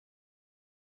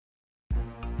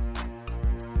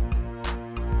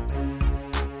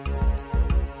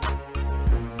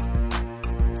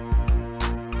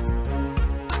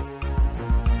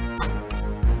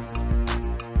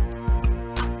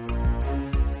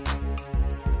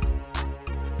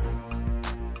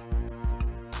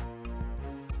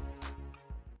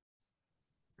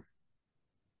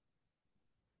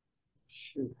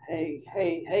Shoot. Hey,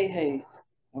 hey, hey, hey.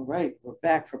 All right, we're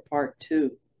back for part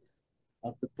two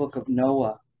of the Book of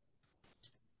Noah.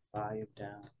 Volume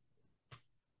down.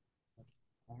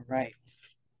 All right.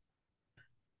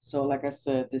 So, like I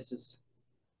said, this is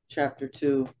chapter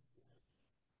two,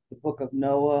 the Book of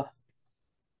Noah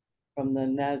from the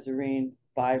Nazarean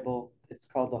Bible. It's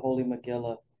called the Holy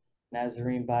Megillah,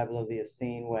 Nazarean Bible of the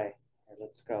Essene Way. All right,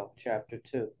 let's go. Chapter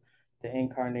two, the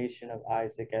Incarnation of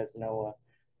Isaac as Noah.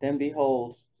 Then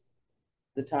behold,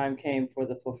 the time came for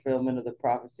the fulfillment of the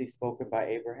prophecy spoken by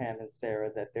Abraham and Sarah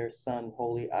that their son,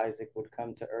 holy Isaac, would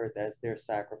come to earth as their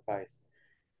sacrifice.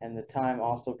 And the time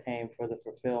also came for the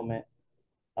fulfillment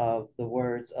of the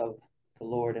words of the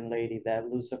Lord and Lady that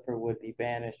Lucifer would be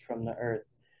banished from the earth.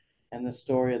 And the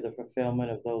story of the fulfillment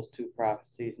of those two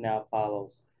prophecies now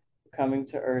follows. The coming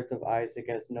to earth of Isaac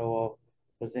as Noah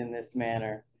was in this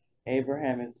manner.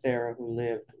 Abraham and Sarah, who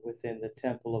lived within the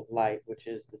temple of light, which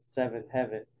is the seventh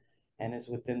heaven, and is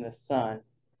within the sun,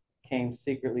 came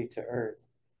secretly to earth.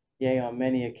 Yea, on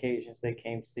many occasions they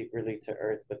came secretly to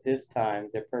earth, but this time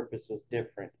their purpose was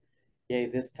different. Yea,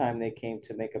 this time they came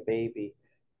to make a baby,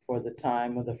 for the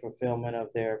time of the fulfillment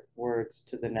of their words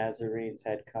to the Nazarenes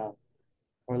had come.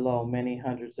 For lo, many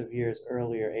hundreds of years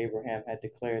earlier Abraham had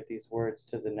declared these words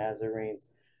to the Nazarenes: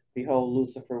 Behold,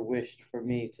 Lucifer wished for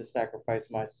me to sacrifice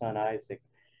my son Isaac,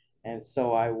 and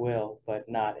so I will, but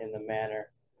not in the manner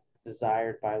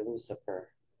desired by Lucifer.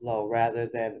 Lo, rather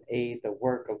than aid the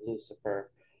work of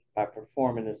Lucifer by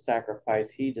performing the sacrifice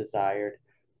he desired,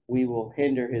 we will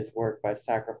hinder his work by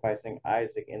sacrificing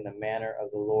Isaac in the manner of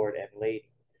the Lord and Lady.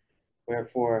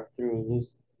 Wherefore, though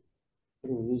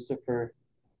Lucifer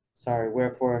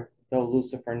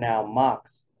now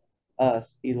mocks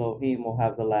us, Elohim will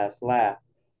have the last laugh.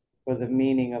 For the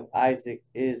meaning of Isaac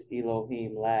is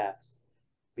Elohim laughs.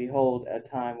 Behold, a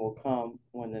time will come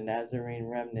when the Nazarene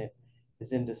remnant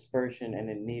is in dispersion and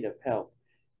in need of help.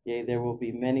 Yea, there will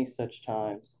be many such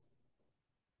times,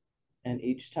 and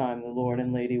each time the Lord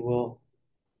and Lady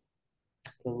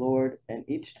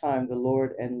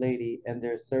and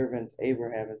their servants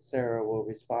Abraham and Sarah will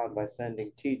respond by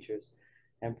sending teachers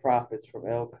and prophets from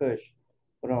El Kush.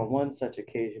 But on one such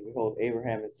occasion, behold,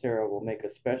 Abraham and Sarah will make a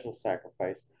special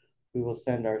sacrifice. We will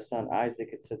send our son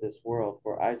Isaac into this world,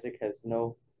 for Isaac has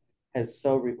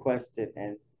so requested,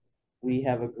 and we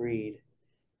have agreed.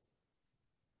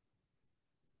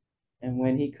 And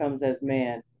when he comes as a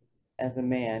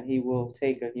man, he will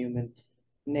take a human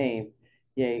name.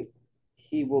 Yea,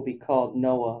 he will be called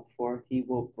Noah, for he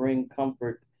will bring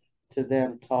comfort to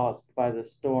them tossed by the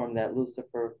storm that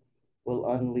Lucifer will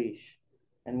unleash.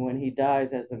 And when he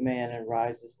dies as a man and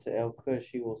rises to El Cush,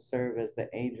 he will serve as the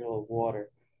angel of water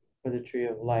for the tree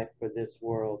of life for this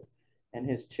world. And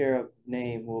his cherub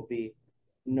name will be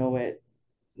Noachiel,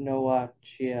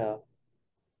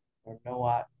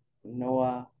 or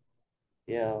Noachiel.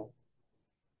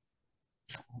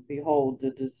 Behold,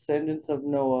 the descendants of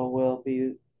Noah will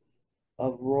be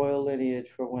of royal lineage,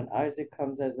 for when Isaac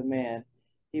comes as a man,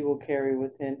 he will carry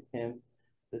within him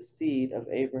the seed of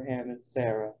Abraham and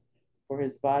Sarah. For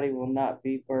his body will not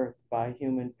be birthed by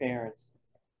human parents,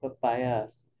 but by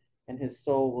us, and his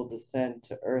soul will descend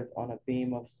to earth on a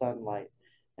beam of sunlight.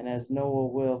 And as Noah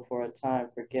will for a time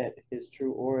forget his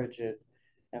true origin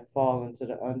and fall into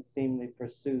the unseemly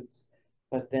pursuits,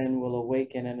 but then will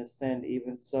awaken and ascend,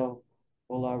 even so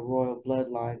will our royal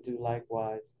bloodline do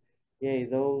likewise. Yea,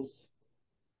 those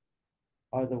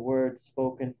are the words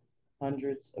spoken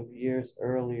hundreds of years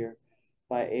earlier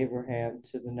by Abraham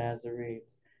to the Nazarenes.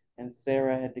 And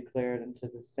Sarah had declared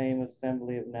unto the same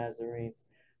assembly of Nazarenes,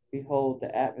 Behold,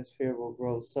 the atmosphere will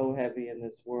grow so heavy in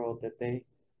this world that they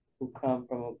who come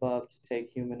from above to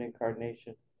take human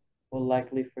incarnation will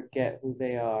likely forget who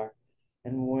they are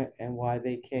and why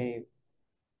they came.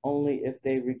 Only if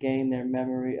they regain their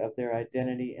memory of their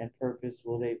identity and purpose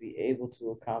will they be able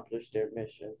to accomplish their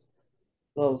missions.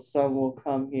 Though some will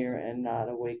come here and not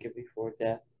awaken before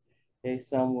death, yea,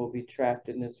 some will be trapped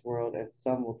in this world, and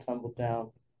some will tumble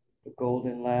down the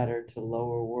golden ladder to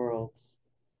lower worlds,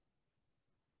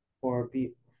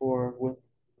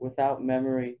 without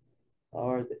memory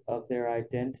of their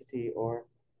identity or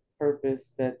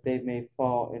purpose, that they may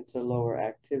fall into lower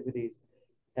activities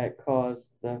that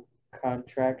cause the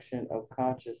contraction of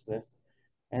consciousness,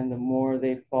 and the more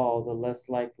they fall, the less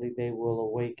likely they will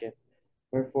awaken.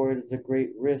 Wherefore it is a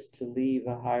great risk to leave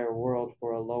a higher world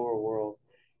for a lower world.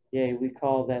 Yea, we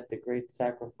call that the great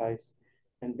sacrifice,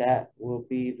 and that will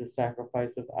be the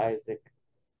sacrifice of Isaac.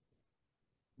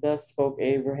 Thus spoke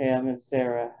Abraham and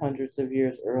Sarah hundreds of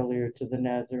years earlier to the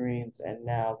Nazarenes, and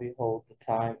now, behold, the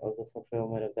time of the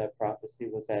fulfillment of that prophecy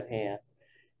was at hand.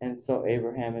 And so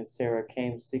Abraham and Sarah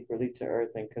came secretly to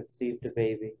earth and conceived a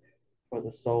baby, for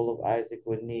the soul of Isaac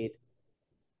would need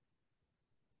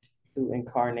to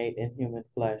incarnate in human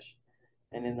flesh.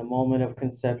 And in the moment of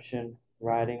conception,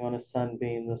 riding on a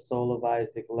sunbeam, the soul of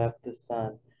Isaac left the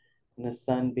sun, and the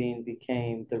sunbeam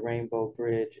became the rainbow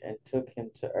bridge and took him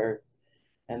to earth.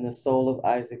 And the soul of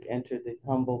Isaac entered the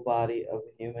humble body of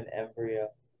a human embryo.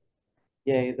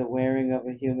 Yea, the wearing of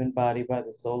a human body by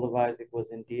the soul of Isaac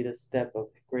was indeed a step of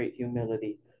great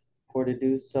humility, for to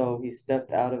do so he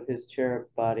stepped out of his cherub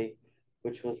body,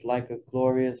 which was like a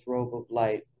glorious robe of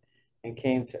light, and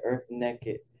came to earth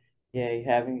naked. Yea,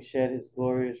 having shed his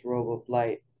glorious robe of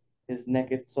light, his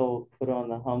naked soul put on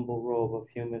the humble robe of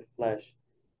human flesh.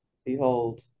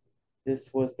 Behold, this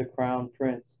was the crowned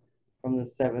prince from the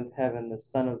seventh heaven, the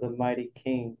son of the mighty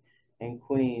king and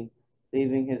queen,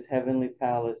 leaving his heavenly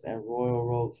palace and royal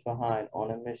robes behind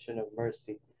on a mission of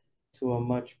mercy to a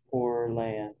much poorer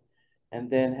land. And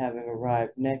then, having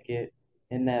arrived naked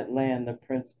in that land, the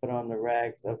prince put on the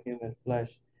rags of human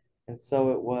flesh. And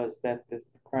so it was that this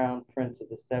crowned prince of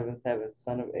the seventh heaven,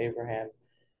 son of Abraham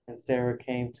and Sarah,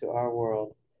 came to our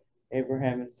world.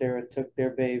 Abraham and Sarah took their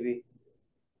baby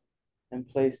and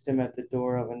placed him at the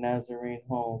door of a Nazarene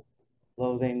home.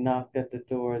 Lo, they knocked at the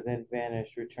door, then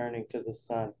vanished, returning to the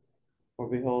sun. For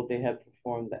behold, they had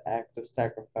performed the act of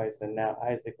sacrifice, and now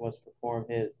Isaac must perform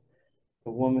his.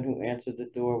 The woman who answered the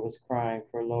door was crying,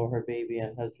 for lo, her baby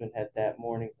and husband had that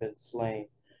morning been slain.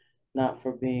 Not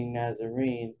for being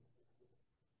Nazarene,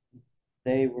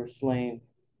 they were slain.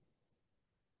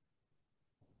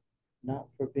 Not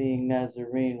for being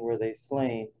Nazarene were they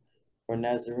slain, for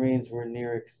Nazarenes were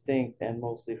near extinct and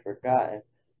mostly forgotten,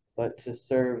 but to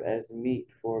serve as meat,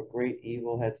 for a great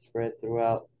evil had spread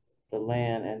throughout the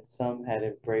land, and some had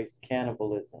embraced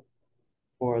cannibalism.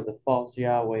 For the false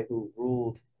Yahweh who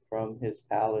ruled from his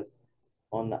palace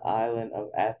on the island of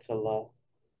Attila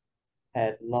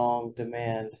had long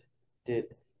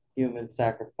demanded human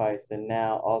sacrifice, and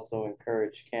now also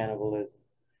encouraged cannibalism.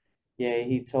 Yea,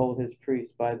 he told his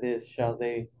priests, by this shall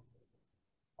they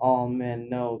all men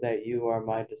know that you are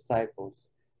my disciples,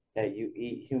 that you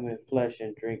eat human flesh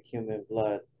and drink human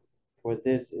blood. For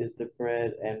this is the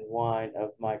bread and wine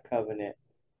of my covenant.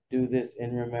 Do this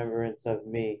in remembrance of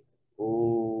me.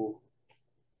 Ooh,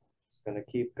 it's going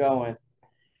to keep going.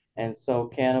 And so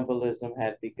cannibalism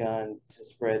had begun to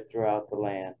spread throughout the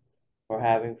land. For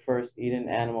having first eaten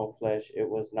animal flesh, it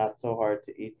was not so hard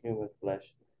to eat human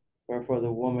flesh. Wherefore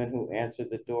the woman who answered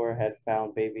the door had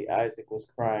found baby Isaac was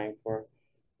crying, for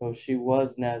though she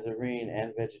was Nazarene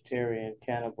and vegetarian,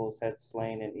 cannibals had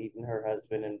slain and eaten her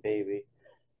husband and baby.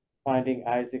 Finding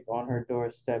Isaac on her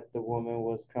doorstep, the woman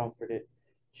was comforted.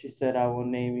 She said, I will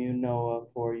name you Noah,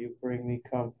 for you bring me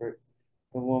comfort.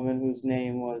 The woman whose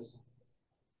name was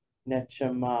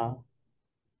Nechemah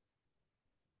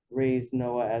raised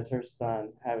Noah as her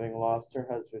son. Having lost her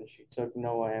husband, she took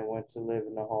Noah and went to live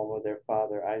in the home of their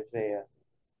father Isaiah.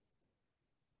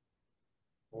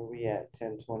 Where are we at?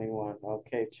 10:21.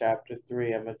 Okay, chapter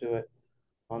 3. I'm going to do it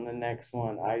on the next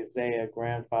one. Isaiah,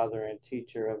 grandfather and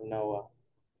teacher of Noah.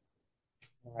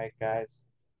 All right, guys.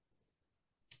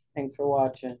 Thanks for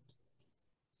watching.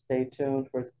 Stay tuned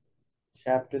for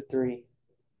chapter 3.